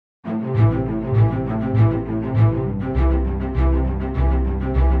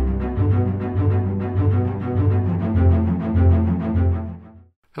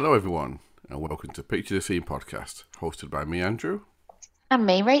Hello, everyone, and welcome to Picture the Scene podcast, hosted by me, Andrew. And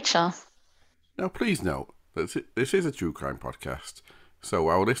me, Rachel. Now, please note that this is a true crime podcast, so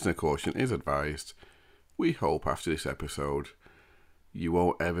our listener caution is advised. We hope after this episode you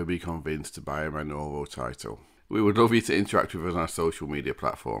won't ever be convinced to buy a Manolo title. We would love you to interact with us on our social media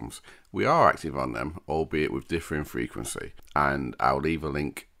platforms. We are active on them, albeit with differing frequency, and I'll leave a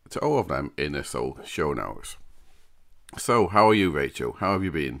link to all of them in the show notes. So, how are you, Rachel? How have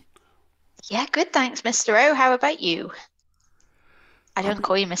you been? Yeah, good, thanks, Mr. O. How about you? I don't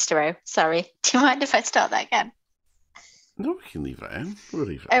call you Mr. O. Sorry. Do you mind if I start that again? No, we can leave that in. We'll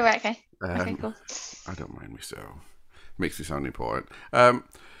leave it Oh, in. right, okay. Okay, cool. I don't mind Mr. O. Makes me sound important.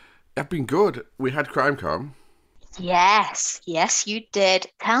 I've been good. We had CrimeCon. Yes, you did.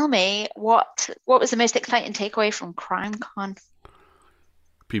 Tell me, what was the most exciting takeaway from CrimeCon?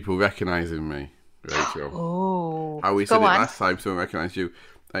 People recognising me, Rachel. Oh, How we said go it on. last time, someone recognised you.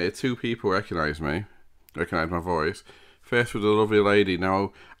 I had two people recognise me, recognise my voice. First was a lovely lady.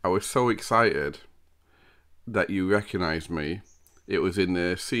 Now, I was so excited that you recognised me. It was in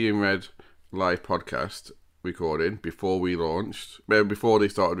the Seeing Red live podcast recording before we launched, before they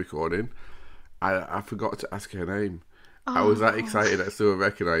started recording. I forgot to ask her name. I was that excited that someone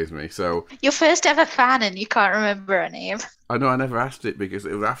recognised me. So Your first ever fan and you can't remember her name. I know I never asked it because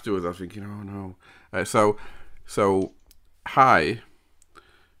it was afterwards. I was thinking, oh no. So hi,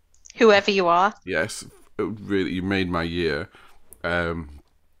 Whoever you are. yes, really, you made my year.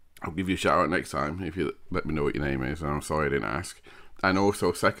 I'll give you a shout out next time if you let me know what your name is. And I'm sorry I didn't ask. And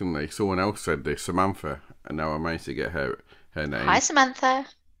also, secondly, someone else said this, Samantha, and now I managed to get her name. Hi, Samantha.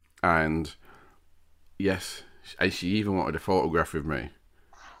 And yes, and she even wanted a photograph with me.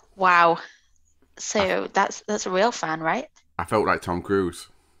 Wow. So that's a real fan, right? I felt like Tom Cruise.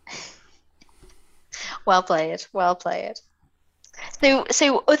 Well played. Well played.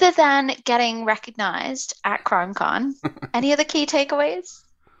 So other than getting recognized at CrimeCon, any other key takeaways?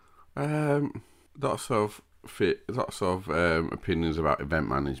 Um, lots of opinions about event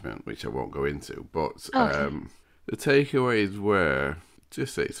management, which I won't go into. But Okay. the takeaways were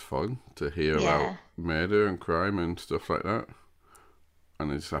just that it's fun to hear about Yeah. murder and crime and stuff like that,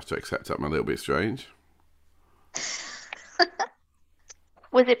 and I just have to accept that I'm a little bit strange.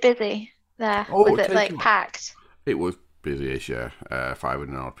 Was it busy there? Oh, Was it like packed? it was busy-ish, yeah.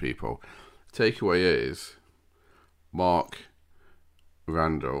 500 odd people. Takeaway is Mark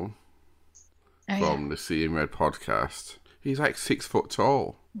Randall Oh yeah. from the Seeing Red podcast. He's like 6 foot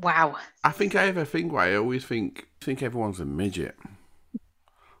tall. Wow. I think I have a thing where I always think everyone's a midget.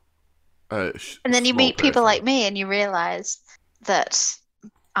 And then you Small meet people person. like me and you realize that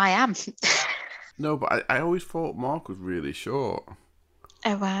I am. No, but I always thought Mark was really short.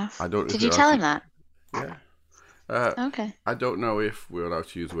 Oh wow. I don't know if Did you you're allowed tell to. him that? Yeah. Uh, Okay. I don't know if we're allowed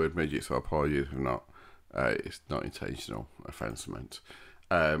to use the word midget, so apologies if not. It's not intentional offence meant.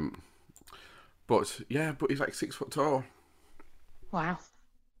 Um, but he's like 6 foot tall, Wow.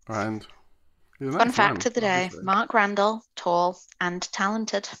 and he's a Fun nice man, fact of the day. obviously. Mark Randall, tall and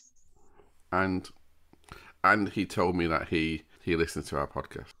talented. And he told me that he listened to our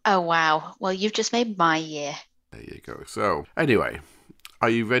podcast. Oh wow. Well, you've just made my year. There you go. So anyway, are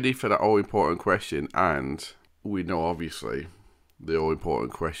you ready for that all important question? And we know obviously the all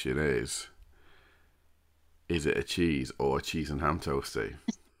important question is it a cheese or a cheese and ham toasty?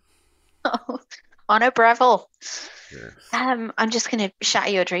 On a Breville. Yes. I'm just going to shatter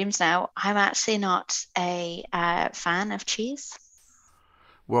your dreams now. I'm actually not a fan of cheese.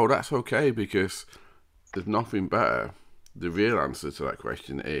 Well, that's okay because there's nothing better. The real answer to that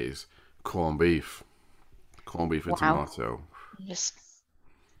question is corned beef. Corned beef and Wow. tomato. You just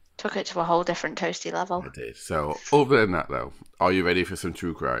took it to a whole different toasty level. I did. So, other than that, though, are you ready for some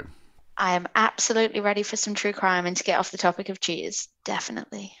true crime? I am absolutely ready for some true crime and to get off the topic of cheese.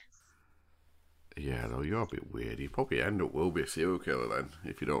 Definitely. Yeah, though, you're a bit weird. You probably will be a serial killer then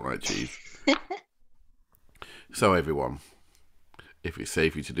if you don't like cheese. So, everyone, if it's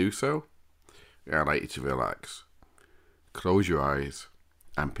safe for you to do so, I'd like you to relax. Close your eyes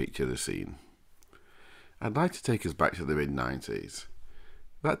and picture the scene. I'd like to take us back to the mid-90s.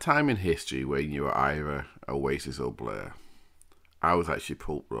 That time in history when you were either Oasis or Blur. I was actually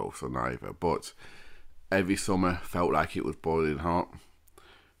Pulp Rose or neither, but every summer felt like it was boiling hot.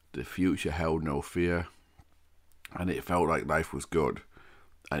 The future held no fear, and it felt like life was good,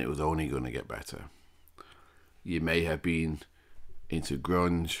 and it was only going to get better. You may have been into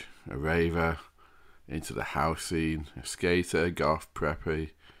grunge, a raver, into the house scene, a skater, goth,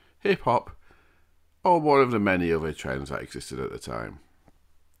 preppy, hip-hop, or one of the many other trends that existed at the time.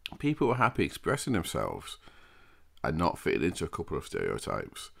 People were happy expressing themselves, and not fitting into a couple of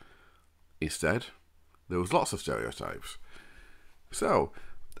stereotypes. Instead, there was lots of stereotypes. So,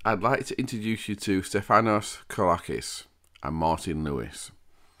 I'd like to introduce you to Stefanos Koulakis and Martin Lewis.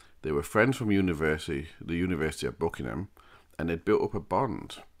 They were friends from the University of Buckingham, and they'd built up a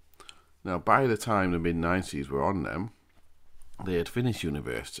bond. Now, by the time the mid-90s were on them, they had finished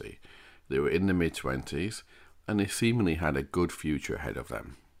university, they were in the mid-20s, and they seemingly had a good future ahead of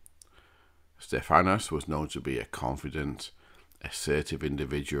them. Stefanos was known to be a confident, assertive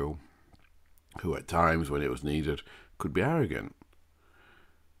individual who at times when it was needed could be arrogant.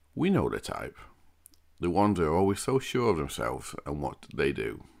 We know the type. The ones who are always so sure of themselves and what they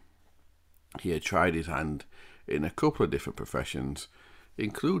do. He had tried his hand in a couple of different professions,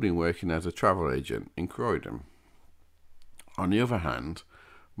 including working as a travel agent in Croydon. On the other hand,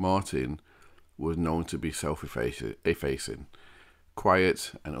 Martin was known to be self-effacing,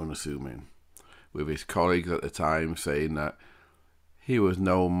 quiet and unassuming, with his colleagues at the time saying that he was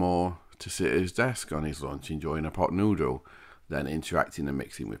no more to sit at his desk on his lunch enjoying a pot noodle than interacting and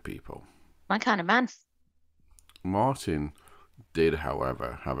mixing with people. My kind of man. Martin did,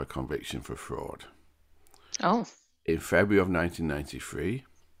 however, have a conviction for fraud. Oh. In February of 1993,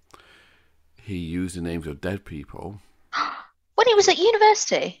 he used the names of dead people. When he was at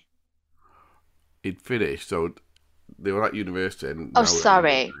university? He'd finished, so they were at university. And oh,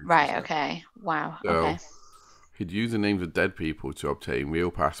 sorry. Right, okay. Wow, so okay. He'd used the names of dead people to obtain real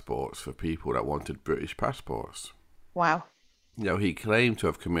passports for people that wanted British passports. Wow. Now, he claimed to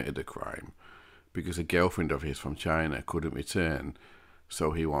have committed a crime because a girlfriend of his from China couldn't return,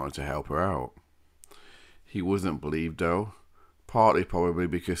 so he wanted to help her out. He wasn't believed, though, partly probably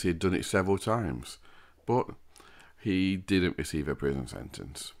because he'd done it several times, but he didn't receive a prison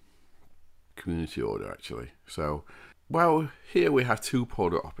sentence. Community order, actually. So, well, here we have two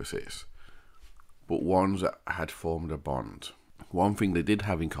polar opposites, but ones that had formed a bond. One thing they did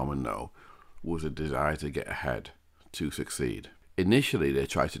have in common, though, was a desire to get ahead, to succeed. Initially, they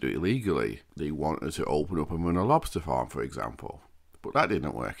tried to do it legally. They wanted to open up and run a lobster farm, for example, but that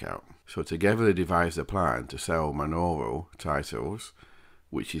didn't work out. So together they devised a plan to sell manorial titles,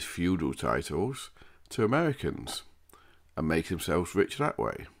 which is feudal titles, to Americans, and make themselves rich that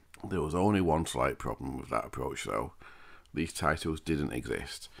way. There was only one slight problem with that approach, though. These titles didn't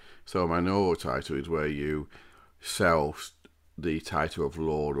exist. So a manorial title is where you sell the title of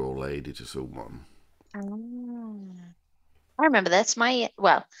lord or lady to someone. I remember this.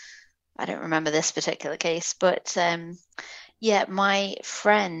 Well, I don't remember this particular case, but yeah, my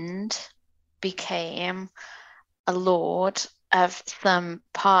friend became a lord of some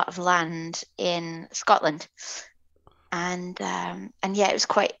part of land in Scotland. And yeah, it was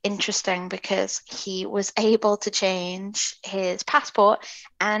quite interesting because he was able to change his passport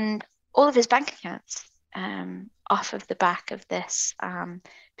and all of his bank accounts off of the back of this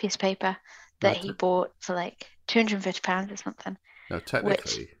piece of paper that he bought for like £250 or something. Now,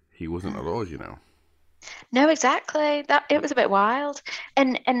 technically, he wasn't a lord, you know. No, exactly. It was a bit wild.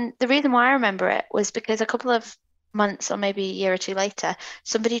 And the reason why I remember it was because a couple of months or maybe a year or two later,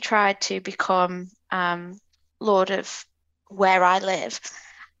 somebody tried to become lord of where I live,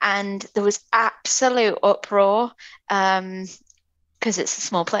 and there was absolute uproar because it's a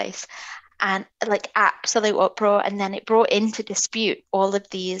small place, and like absolute uproar, and then it brought into dispute all of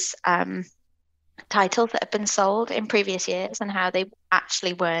these titles that have been sold in previous years and how they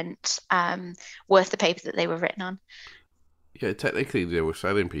actually weren't worth the paper that they were written on. Yeah, technically they were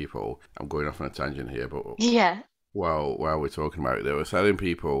selling people. I'm going off on a tangent here, but yeah. While we're talking about it, they were selling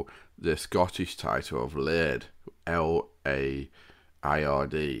people the Scottish title of Laird, Laird,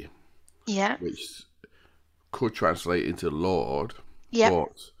 yeah, which could translate into Lord. Yeah.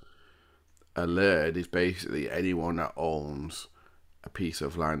 But a Laird is basically anyone that owns a piece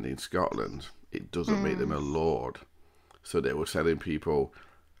of land in Scotland. It doesn't make them a lord. So they were selling people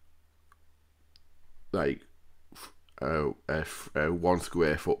like a 1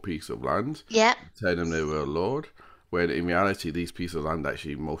 square foot piece of land. Yeah. Telling them they were a lord. When in reality, these pieces of land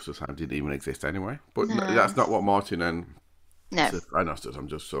actually most of the time didn't even exist anyway. But that's not what Martin and Stefanos does. I'm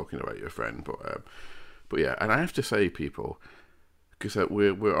just talking about your friend. But yeah, and I have to say, people, because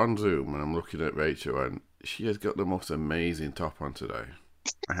we're on Zoom and I'm looking at Rachel and she has got the most amazing top on today.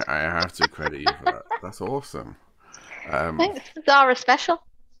 I have to credit you for that. That's awesome. Thanks. Zara special.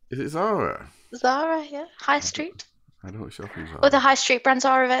 Is it Zara? Zara, yeah. High Street. I don't shop in Zara. Other high street brands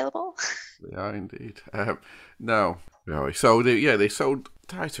are available. They are indeed. No. So they sold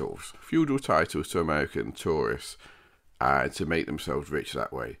titles, feudal titles to American tourists to make themselves rich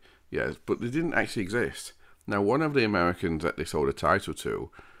that way. Yes, but they didn't actually exist. Now, one of the Americans that they sold a title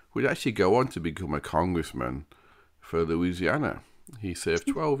to would actually go on to become a congressman for Louisiana. He served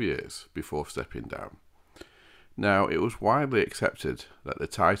 12 years before stepping down. Now, it was widely accepted that the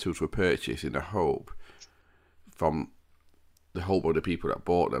titles were purchased in the hope of the people that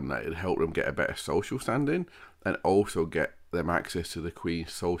bought them that it helped them get a better social standing and also get them access to the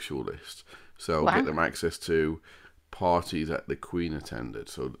Queen's social list. So get them access to parties that the Queen attended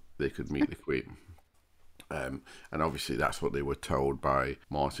so they could meet the Queen. And obviously that's what they were told by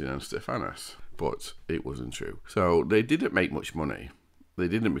Martin and Stephanus, but it wasn't true. So they didn't make much money, they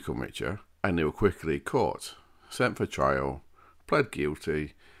didn't become richer, and they were quickly caught, sent for trial, pled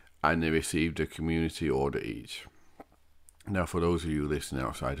guilty, and they received a community order each. Now, for those of you listening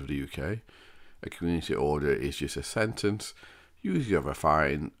outside of the UK, a community order is just a sentence, usually of a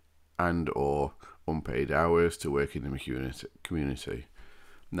fine and or unpaid hours to work in the community.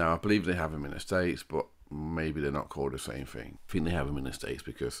 Now, I believe they have them in the States, but maybe they're not called the same thing. I think they have them in the States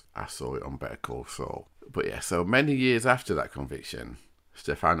because I saw it on Better Call Saul. But yeah, so many years after that conviction,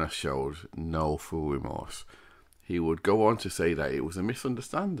 Stephanus showed no full remorse. He would go on to say that it was a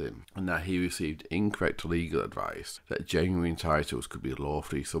misunderstanding and that he received incorrect legal advice that genuine titles could be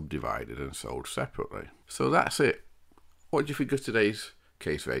lawfully subdivided and sold separately. So that's it. What do you think of today's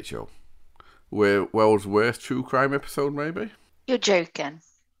case, Rachel? World's worst true crime episode, maybe? You're joking.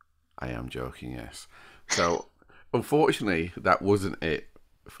 I am joking, yes. So, unfortunately, that wasn't it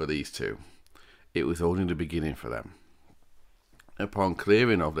for these two. It was only the beginning for them. Upon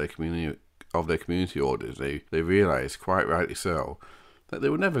clearing of their community orders, they realised, quite rightly so, that they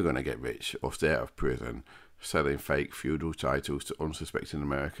were never going to get rich or stay out of prison selling fake feudal titles to unsuspecting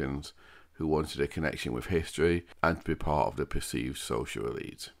Americans who wanted a connection with history and to be part of the perceived social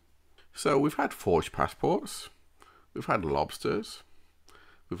elite. So we've had forged passports, we've had lobsters,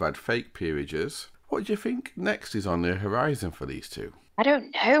 we've had fake peerages. What do you think next is on the horizon for these two? I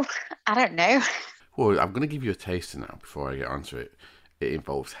don't know. Well, I'm going to give you a taster now before I get onto it. It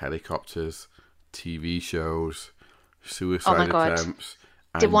involves helicopters, TV shows, suicide attempts,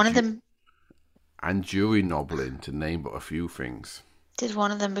 Did one of them... and jury nobbling, to name but a few things. Did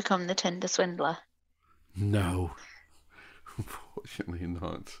one of them become the Tinder swindler? No. Unfortunately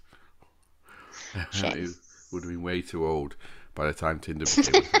not. He would have been way too old by the time Tinder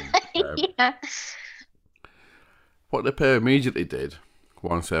became a thing. Yeah. What the pair immediately did,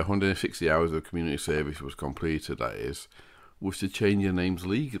 once their 160 hours of community service was completed, that is, was to change their names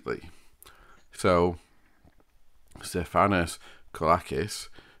legally. So, Stephanus Kalakis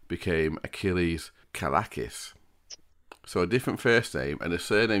became Achilles Kalakis. So a different first name and a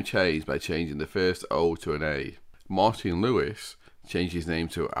surname changed by changing the first O to an A. Martin Lewis changed his name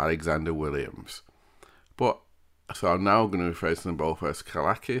to Alexander Williams. So I'm now going to refer to them both as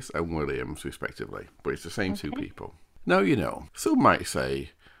Kalakis and Williams, respectively. But it's the same two people. Now, you know, some might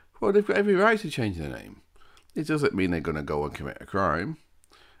say, well, they've got every right to change their name. It doesn't mean they're going to go and commit a crime.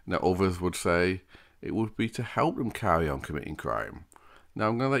 Now, others would say it would be to help them carry on committing crime. Now,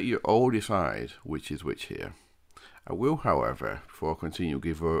 I'm going to let you all decide which is which here. I will, however, before I continue,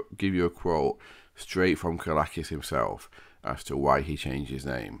 give you a quote straight from Kalakis himself as to why he changed his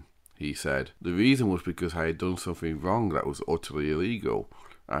name. He said, "The reason was because I had done something wrong that was utterly illegal.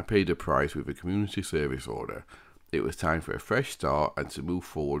 I paid a price with a community service order. It was time for a fresh start and to move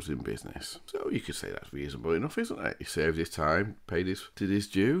forwards in business." So you could say that's reasonable enough, isn't it? He served his time, did his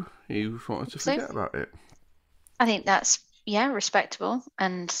due. He wanted to forget about it. I think that's, respectable.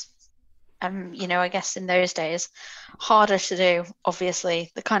 And, I guess in those days, harder to do,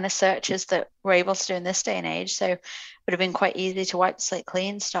 obviously, the kind of searches that we're able to do in this day and age. So it would have been quite easy to wipe the slate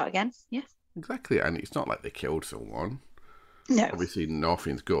clean, start again. Yeah. Exactly. And it's not like they killed someone. No. Obviously,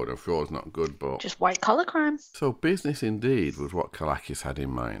 nothing's good, and fraud's not good, but... just white-collar crime. So business indeed was what Kalakis had in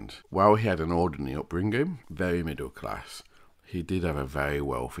mind. While he had an ordinary upbringing, very middle class, he did have a very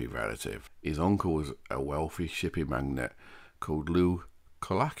wealthy relative. His uncle was a wealthy shipping magnate called Lou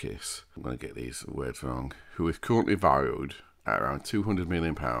Kalakis, I'm going to get these words wrong, who is currently valued at around £200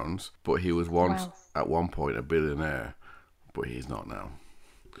 million, but he was once, at one point, a billionaire, but he's not now.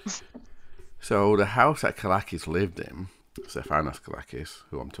 So the house that Kalakis lived in, Stephanus Kalakis,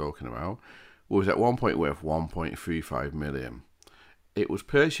 who I'm talking about, was at one point worth 1.35 million. It was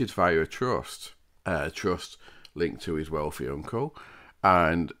purchased via a trust linked to his wealthy uncle,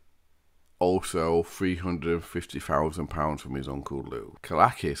 and also £350,000 from his uncle Lou.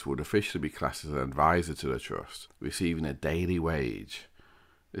 Kalakis would officially be classed as an advisor to the trust, receiving a daily wage.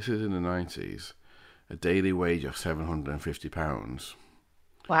 This is in the 90s. A daily wage of £750.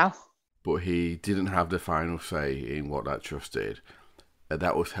 Wow. But he didn't have the final say in what that trust did.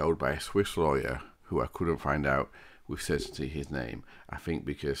 That was held by a Swiss lawyer who I couldn't find out with certainty his name. I think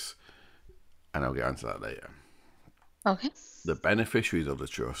because, and I'll get onto that later. Okay. The beneficiaries of the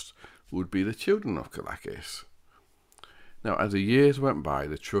trust would be the children of Kalakis. Now, as the years went by,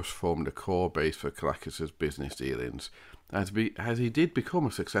 the trust formed a core base for Kalakis' business dealings, as he did become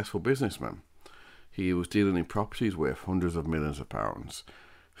a successful businessman. He was dealing in properties worth hundreds of millions of pounds.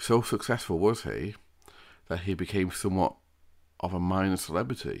 So successful was he that he became somewhat of a minor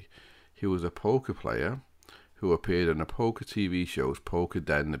celebrity. He was a poker player who appeared on the poker TV shows Poker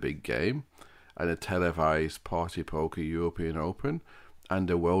Den: The Big Game, and a televised Party Poker European Open, and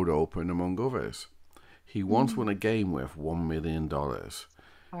the World Open, among others. He once won a game worth $1 million,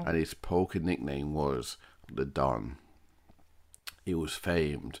 and his poker nickname was the Don. He was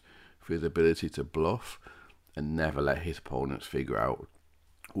famed for his ability to bluff and never let his opponents figure out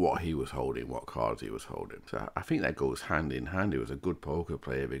what he was holding, what cards he was holding. So I think that goes hand in hand. He was a good poker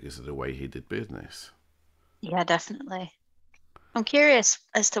player because of the way he did business. Yeah, definitely. I'm curious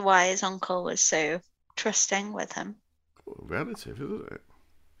as to why his uncle was so trusting with him. Relative, isn't it?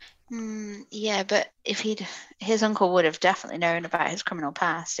 Yeah, but if his uncle would have definitely known about his criminal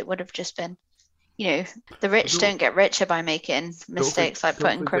past. It would have just been, the rich don't get richer by making mistakes like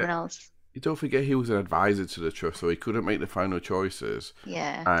putting criminals. You don't forget he was an advisor to the trust, so he couldn't make the final choices.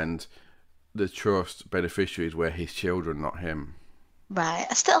 Yeah. And the trust beneficiaries were his children, not him. Right.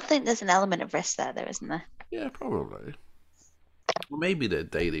 I still think there's an element of risk there, though, isn't there? Yeah, probably. Well, maybe their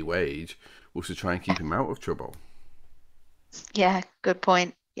daily wage was to try and keep him out of trouble. Yeah, good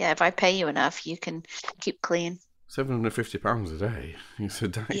point. Yeah, if I pay you enough, you can keep clean. £750 a day. It's a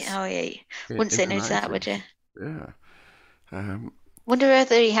nice. Yeah, oh yeah. Wouldn't say no to that, would you? Yeah. Wonder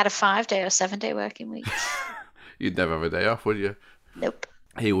whether he had a 5-day or 7-day working week. You'd never have a day off, would you? Nope.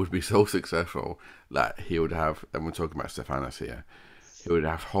 He would be so successful that he would have, and we're talking about Stephanos here, he would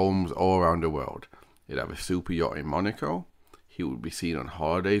have homes all around the world. He'd have a super yacht in Monaco. He would be seen on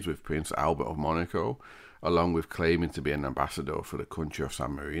holidays with Prince Albert of Monaco, along with claiming to be an ambassador for the country of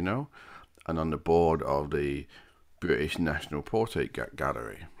San Marino, and on the board of the British National Portrait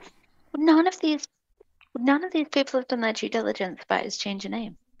Gallery. Would none of these people have done their due diligence about his change of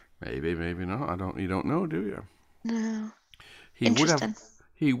name? Maybe, maybe not. You don't know, do you? No. Interesting.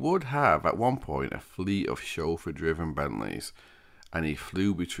 He would have at one point a fleet of chauffeur-driven Bentleys, and he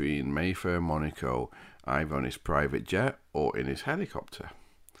flew between Mayfair and Monaco either on his private jet or in his helicopter.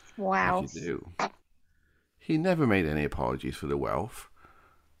 Wow. As you do. He never made any apologies for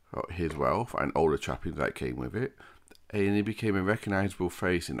his wealth, and all the trappings that came with it, and he became a recognisable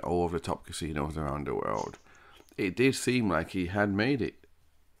face in all of the top casinos around the world. It did seem like he had made it,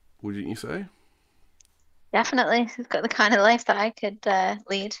 wouldn't you say? Definitely. He's got the kind of life that I could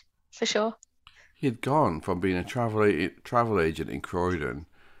lead, for sure. He had gone from being a travel agent in Croydon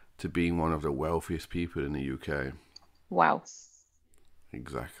to being one of the wealthiest people in the UK. Wow.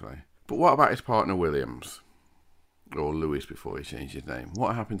 Exactly. But what about his partner Williams? Or Lewis before he changed his name.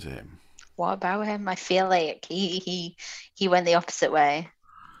 What happened to him? What about him? I feel like he went the opposite way.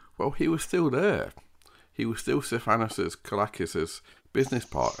 Well, he was still there. He was still Stephanos Kalakis' business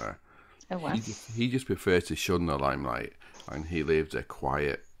partner. Oh, wow. He just preferred to shun the limelight, and he lived a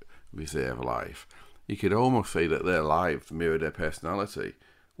quiet, reserved life. You could almost say that their lives mirrored their personality.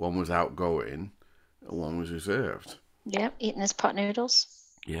 One was outgoing, and one was reserved. Yeah, eating his pot noodles.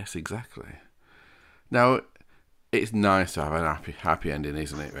 Yes, exactly. Now, it's nice to have an happy ending,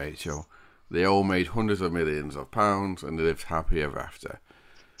 isn't it, Rachel? They all made hundreds of millions of pounds and they lived happy ever after.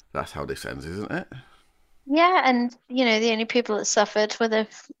 That's how this ends, isn't it? Yeah, and the only people that suffered were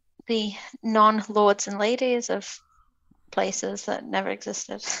the non-lords and ladies of places that never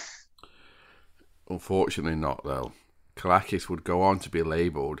existed. Unfortunately not, though. Kalakis would go on to be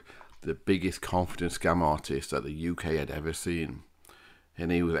labelled the biggest confidence scam artist that the UK had ever seen.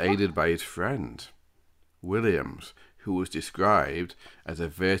 And he was aided by his friend, Williams, who was described as a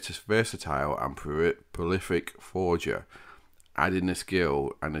versatile and prolific forger, adding the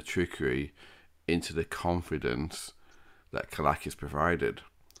skill and the trickery into the confidence that Kalakis provided.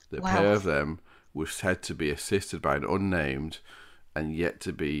 The pair of them was said to be assisted by an unnamed and yet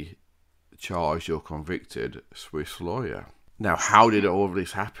to be charged or convicted Swiss lawyer. Now, how did all of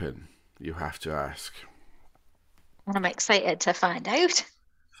this happen, you have to ask? I'm excited to find out.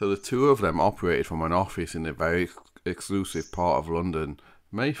 So the two of them operated from an office in a very exclusive part of London,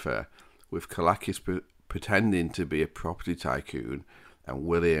 Mayfair, with Kalakis pretending to be a property tycoon and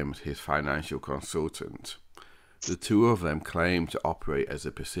Williams his financial consultant. The two of them claimed to operate as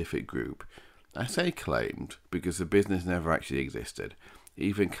a Pacific group. I say claimed because the business never actually existed.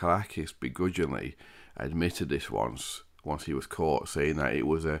 Even Kalakis begrudgingly admitted this once he was caught, saying that it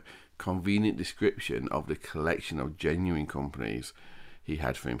was a convenient description of the collection of genuine companies he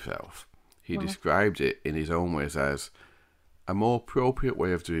had for himself. He described it in his own words as a more appropriate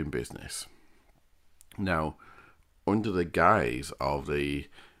way of doing business. Now, under the guise of the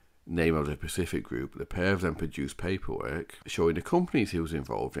name of the Pacific Group, the pair of them produced paperwork showing the companies he was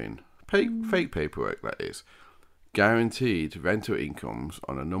involved in, fake paperwork that is, guaranteed rental incomes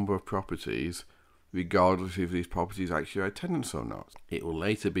on a number of properties regardless if these properties actually had tenants or not. It will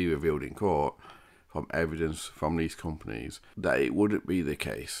later be revealed in court from evidence from these companies that it wouldn't be the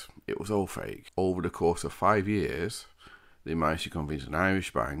case. It was all fake. Over the course of 5 years, they managed to convince an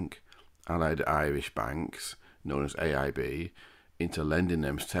Irish bank, Allied Irish Banks, known as AIB, into lending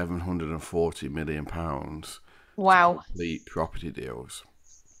them £740 million Wow. to complete property deals.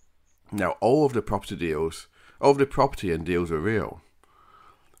 Now, all of the property and deals were real.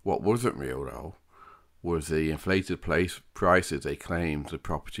 What wasn't real, though, was the inflated prices they claimed the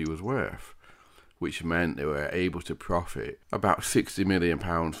property was worth, which meant they were able to profit about £60 million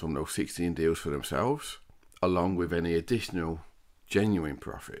from those 16 deals for themselves, along with any additional genuine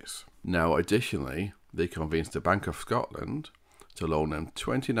profits. Now, additionally, they convinced the Bank of Scotland to loan them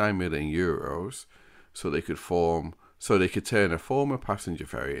 €29 million so they could turn a former passenger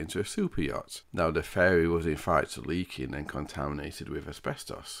ferry into a super yacht. Now, the ferry was in fact leaking and contaminated with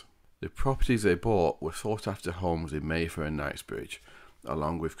asbestos. The properties they bought were sought-after homes in Mayfair and Knightsbridge,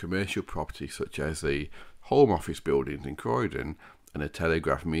 along with commercial properties such as the Home Office buildings in Croydon and the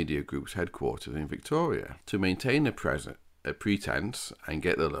Telegraph Media Group's headquarters in Victoria. To maintain a pretense and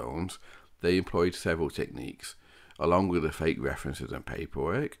get the loans, they employed several techniques. Along with the fake references and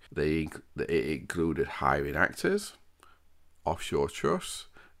paperwork, it included hiring actors, offshore trusts,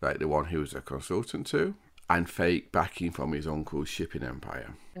 like the one he was a consultant to, and fake backing from his uncle's shipping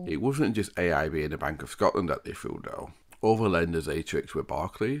empire. It wasn't just AIB and the Bank of Scotland that they fooled though. Other lenders they tricked were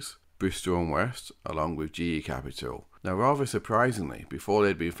Barclays, Bristol & West, along with GE Capital. Now, rather surprisingly, before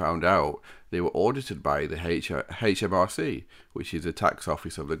they'd been found out, they were audited by the HMRC, which is the tax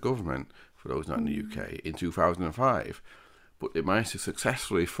office of the government, for those not in the UK, in 2005. But they managed to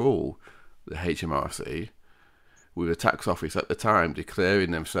successfully fool the HMRC, with the tax office at the time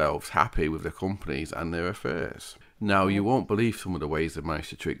declaring themselves happy with the companies and their affairs. Now, you won't believe some of the ways they managed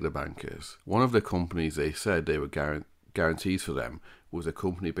to trick the bankers. One of the companies they said they were guarantees for them was a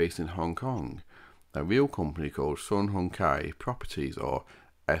company based in Hong Kong, a real company called Sun Hung Kai Properties, or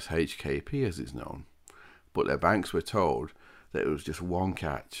SHKP as it's known. But their banks were told that it was just one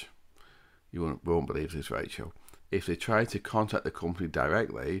catch. You won't believe this, Rachel. If they tried to contact the company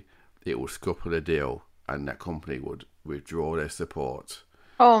directly, it would scupper the deal and that company would withdraw their support.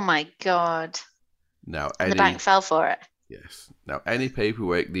 Oh my God. Now, the bank fell for it. Yes. Now, any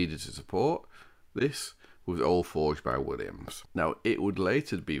paperwork needed to support this was all forged by Williams. Now, it would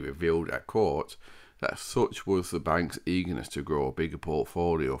later be revealed at court that such was the bank's eagerness to grow a bigger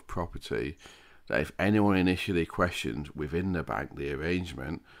portfolio of property that if anyone initially questioned within the bank the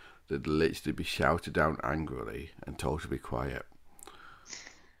arrangement, they'd literally be shouted down angrily and told to be quiet.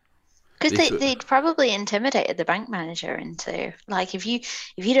 Because they'd probably intimidated the bank manager into, like, if you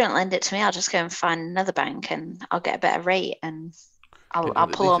don't lend it to me, I'll just go and find another bank and I'll get a better rate and I'll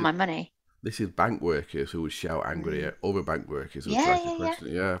pull all my money. This is bank workers who would shout angrily at other bank workers who tried to question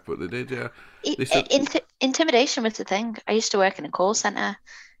it. Yeah, but they did, yeah. Intimidation was the thing. I used to work in a call center,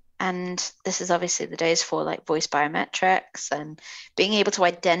 and this is obviously the days for like voice biometrics and being able to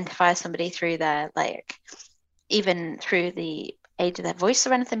identify somebody through their, like, even through the age of their voice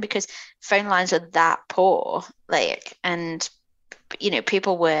or anything, because phone lines are that poor, like, and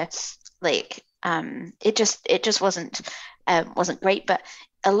people were like, it just wasn't great. But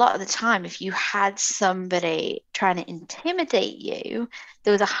a lot of the time, if you had somebody trying to intimidate you,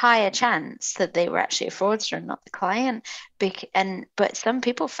 there was a higher chance that they were actually a fraudster and not the client. But some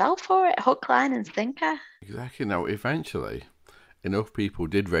people fell for it, hook, line, and sinker. Exactly. Now, eventually, enough people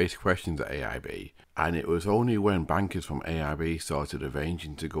did raise questions at AIB, and it was only when bankers from AIB started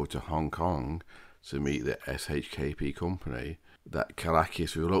arranging to go to Hong Kong to meet the SHKP company that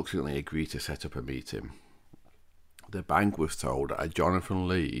Kalakis reluctantly agreed to set up a meeting. The bank was told that Jonathan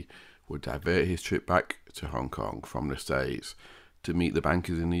Lee would divert his trip back to Hong Kong from the States to meet the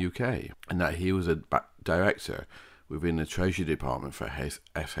bankers in the UK, and that he was a director within the Treasury Department for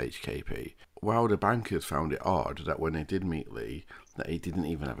SHKP. While the bankers found it odd that when they did meet Lee, that he didn't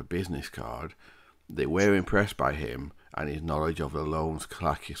even have a business card, they were impressed by him and his knowledge of the loans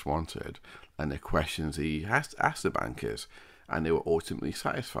Kalakis wanted and the questions he asked the bankers, and they were ultimately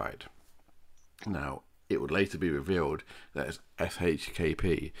satisfied. Now, it would later be revealed that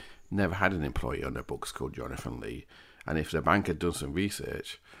SHKP never had an employee on their books called Jonathan Lee, and if the bank had done some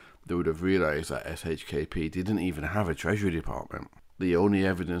research, they would have realised that SHKP didn't even have a Treasury Department. The only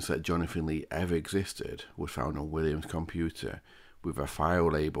evidence that Jonathan Lee ever existed was found on Williams' computer with a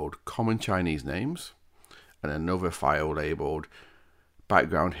file labelled Common Chinese Names and another file labelled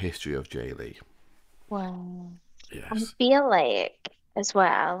Background History of J. Lee. Wow. I Yes. feel like as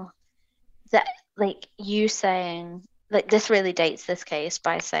well that like you saying like this really dates this case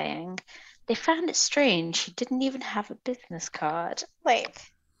by saying they found it strange he didn't even have a business card. Like,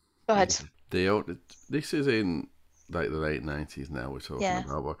 God, Yeah. This is in like the late 90s now we're talking yeah.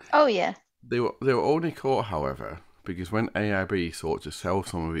 about. But Oh yeah. they were only caught, however, because when AIB sought to sell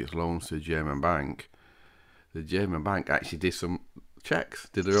some of its loans to a German bank, the German bank actually did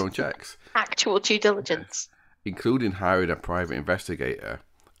their own checks, Actual due diligence. including hiring a private investigator,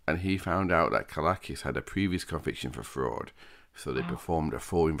 and he found out that Kalakis had a previous conviction for fraud, so they Wow. performed a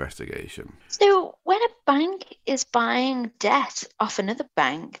full investigation. So when a bank is buying debt off another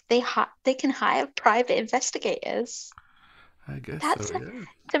bank, they can hire private investigators. I guess so, That's yeah.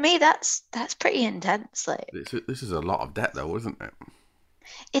 to me that's pretty intense. Like This is a lot of debt, though, isn't it?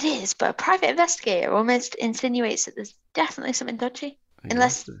 it is, but a private investigator almost insinuates that there's definitely something dodgy.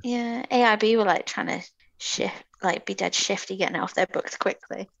 Unless, Exactly. yeah, AIB were like trying to shift, like be dead shifty, getting it off their books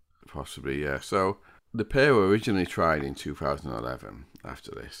quickly. Possibly, yeah. So the pair were originally tried in 2011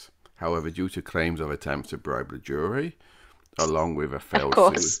 after this. However, due to claims of attempts to bribe the jury, along with a Of failed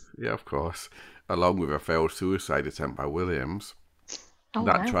course. yeah, of course, along with a failed suicide attempt by Williams, Oh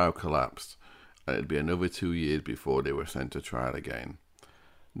that wow. trial collapsed, and it'd be another 2 years before they were sent to trial again.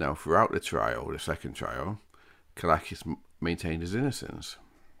 Now, throughout the trial, the second trial, Kalakis maintained his innocence.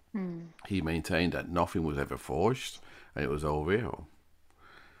 Hmm. He maintained that nothing was ever forged and it was all real.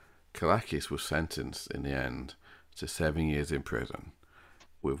 Kalakis was sentenced in the end to 7 years in prison,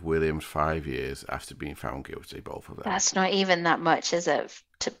 with Williams 5 years after being found guilty, both of them. That's not even that much, is it?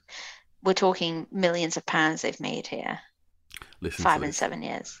 We're talking millions of pounds they've made here. Listen to 5 and this. 7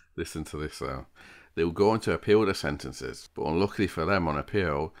 years. Listen to this, though. They will go on to appeal their sentences, but unluckily for them on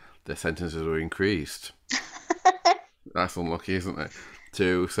appeal, their sentences were increased. That's unlucky, isn't it?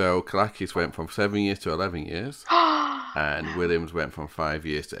 So Kalakis went from 7 years to 11 years, and Wow. Williams went from 5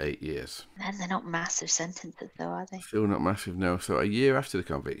 years to 8 years. Then they're not massive sentences, though, are they? Still not massive, no. So a year after the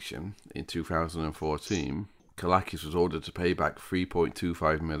conviction, in 2014, Kalakis was ordered to pay back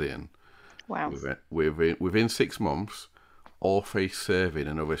 3.25 million. Wow. Within 6 months, all faced serving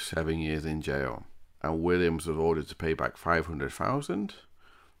another 7 years in jail, and Williams was ordered to pay back 500,000,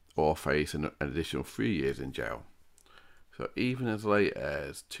 or face an additional 3 years in jail. So even as late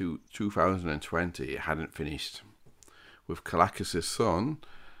as 2020, it hadn't finished, with Kalakis' son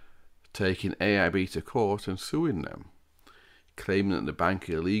taking AIB to court and suing them, claiming that the bank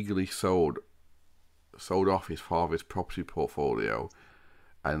illegally sold off his father's property portfolio.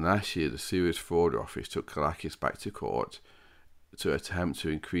 And last year, the Serious Fraud Office took Kalakis back to court to attempt to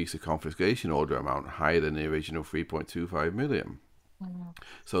increase the confiscation order amount higher than the original 3.25 million. Mm.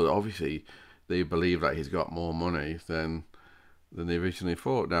 So obviously, they believe that he's got more money than they originally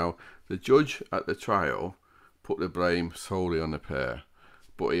thought. Now, the judge at the trial put the blame solely on the pair,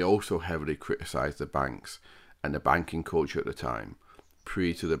 but he also heavily criticised the banks and the banking culture at the time,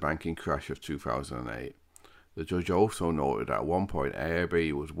 pre to the banking crash of 2008. The judge also noted that at one point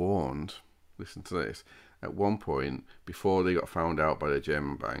AIB was warned, listen to this, at one point, before they got found out by the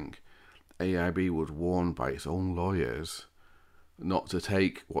German bank, AIB was warned by its own lawyers not to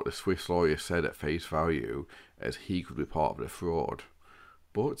take what the Swiss lawyer said at face value, as he could be part of the fraud.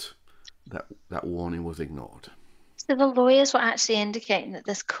 But that warning was ignored. So the lawyers were actually indicating that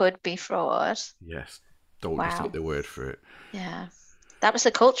this could be fraud. Yes, don't just take Wow. the word for it. Yeah. That was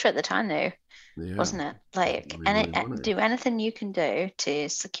the culture at the time, though, Yeah, wasn't it? Like, money, and money, money. do anything you can do to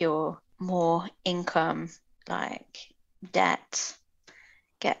secure more income, like debt,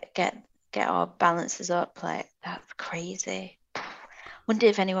 get our balances up. Like, that's crazy. Wonder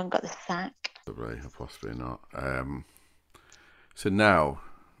if anyone got the sack. Possibly, or possibly not. So now,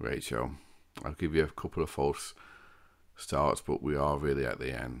 Rachel, I'll give you a couple of false starts, but we are really at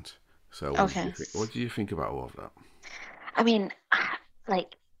the end. So what do you Okay. think? What do you think about all of that? I mean,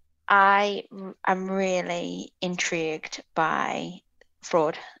 like, am really intrigued by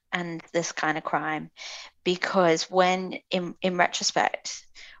fraud and this kind of crime because when in retrospect,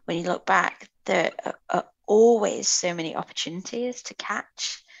 when you look back, there are always so many opportunities to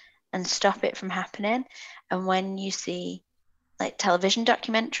catch and stop it from happening. And when you see like television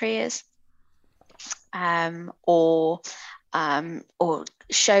documentaries, or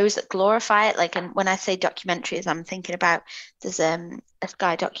shows that glorify it. Like, and when I say documentaries, I'm thinking about there's a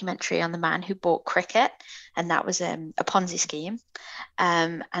Sky documentary on the man who bought cricket, and that was a Ponzi scheme.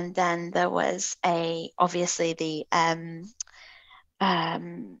 And then there was obviously the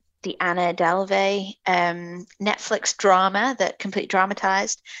the Anna Delvey Netflix drama that completely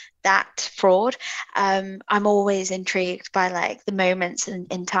dramatized that fraud. I'm always intrigued by like the moments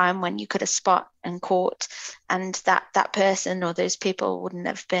in time when you could have spot and caught, and that person or those people wouldn't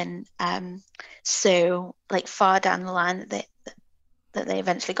have been so like far down the line that they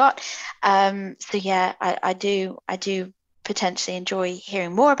eventually got. So yeah, I do potentially enjoy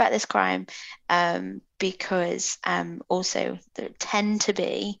hearing more about this crime, because also there tends to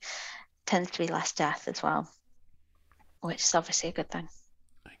be less death as well, which is obviously a good thing.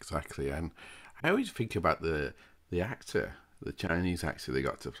 Exactly. And I always think about the actor, the Chinese actor they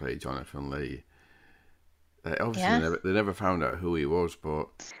got to play Jonathan Lee. Obviously, Yeah. they never found out who he was, but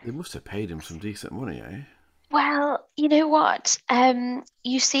they must have paid him some decent money, eh? Well, you know what?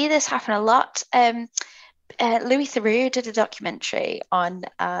 You see this happen a lot. Louis Theroux did a documentary on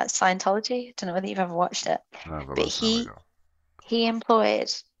Scientology. I don't know whether you've ever watched it, That was a but long time he ago. he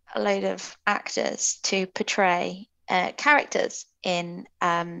employed a load of actors to portray characters in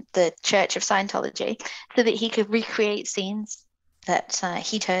the Church of Scientology so that he could recreate scenes that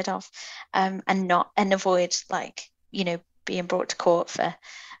he'd heard of, and avoid like being brought to court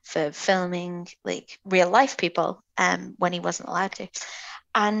for filming like real life people when he wasn't allowed to.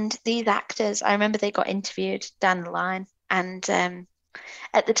 And these actors, I remember they got interviewed down the line, and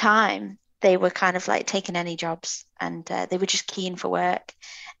at the time they were kind of like taking any jobs, and they were just keen for work.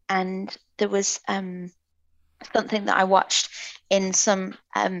 And there was something that I watched in some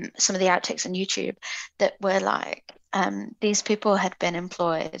of the outtakes on YouTube that were like these people had been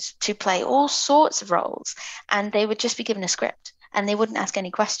employed to play all sorts of roles, and they would just be given a script and they wouldn't ask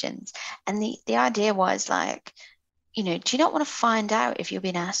any questions. And the idea was like, do you not want to find out if you're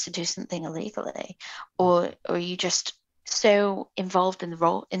being asked to do something illegally, or are you just so involved in the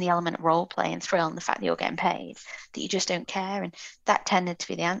role, in the element of role play and thrill and the fact that you're getting paid that you just don't care? And that tended to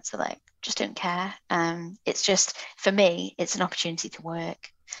be the answer, like, just don't care. It's just for me, it's an opportunity to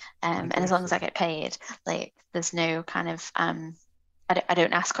work. I And as long guess as I get paid, like, there's no kind of I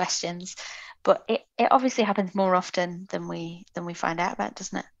don't ask questions. But it obviously happens more often than we find out about,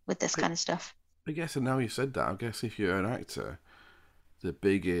 doesn't it, with this I, kind of stuff? I guess, and now you said that, I guess if you're an actor, the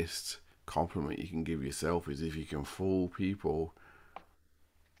biggest compliment you can give yourself is if you can fool people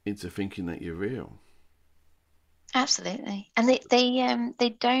into thinking that you're real. Absolutely. And they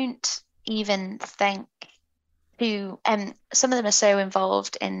don't even think to some of them are so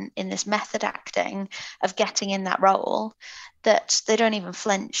involved in this method acting of getting in that role that they don't even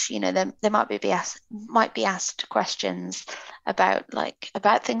flinch. They might be asked questions about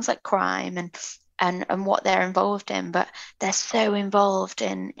things like crime and what they're involved in, but they're so involved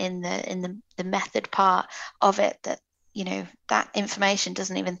in the method part of it that that information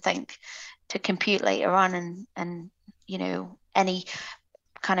doesn't even think to compute later on, and any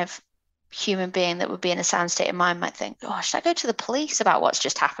kind of human being that would be in a sound state of mind might think, oh, should I go to the police about what's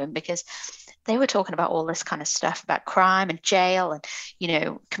just happened? Because they were talking about all this kind of stuff about crime and jail and,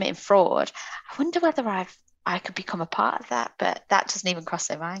 committing fraud. I wonder whether I could become a part of that, but that doesn't even cross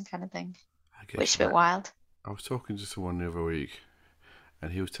their mind, kind of thing, I which guess is a bit wild. I was talking to someone the other week,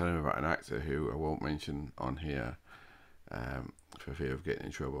 and he was telling me about an actor who I won't mention on here, for fear of getting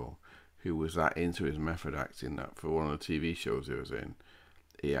in trouble, who was that into his method acting that for one of the TV shows he was in,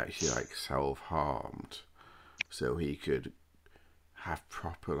 he actually like self harmed so he could have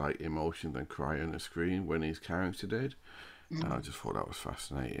proper like emotions and cry on the screen when his character did. And I Mm. just thought that was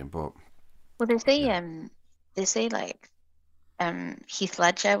fascinating. But Well, they say yeah, like Heath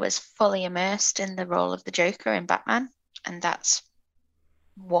Ledger was fully immersed in the role of the Joker in Batman, and that's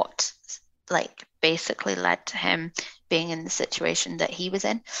what like basically led to him being in the situation that he was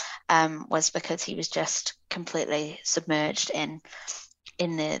in, was because he was just completely submerged in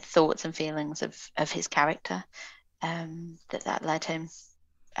the thoughts and feelings of his character, that led him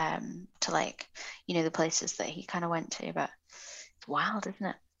to like the places that he kind of went to. But it's wild, isn't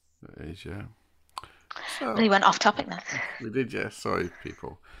it? it is, yeah. Well, So he went off topic now. we did, yeah. Sorry,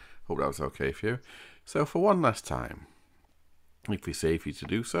 people. Hope that was okay for you. So for one last time, if we say for you to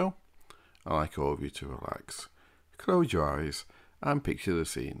do so, I'd like all of you to relax. Close your eyes and picture the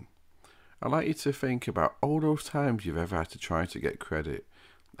scene. I'd like you to think about all those times you've ever had to try to get credit,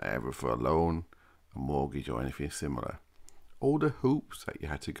 ever for a loan, a mortgage, or anything similar. All the hoops that you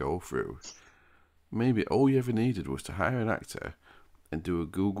had to go through. Maybe all you ever needed was to hire an actor and do a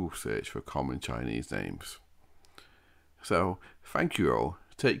Google search for common Chinese names. So, thank you all,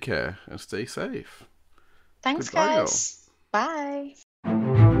 take care, and stay safe. Thanks, Goodbye, all. guys. Bye.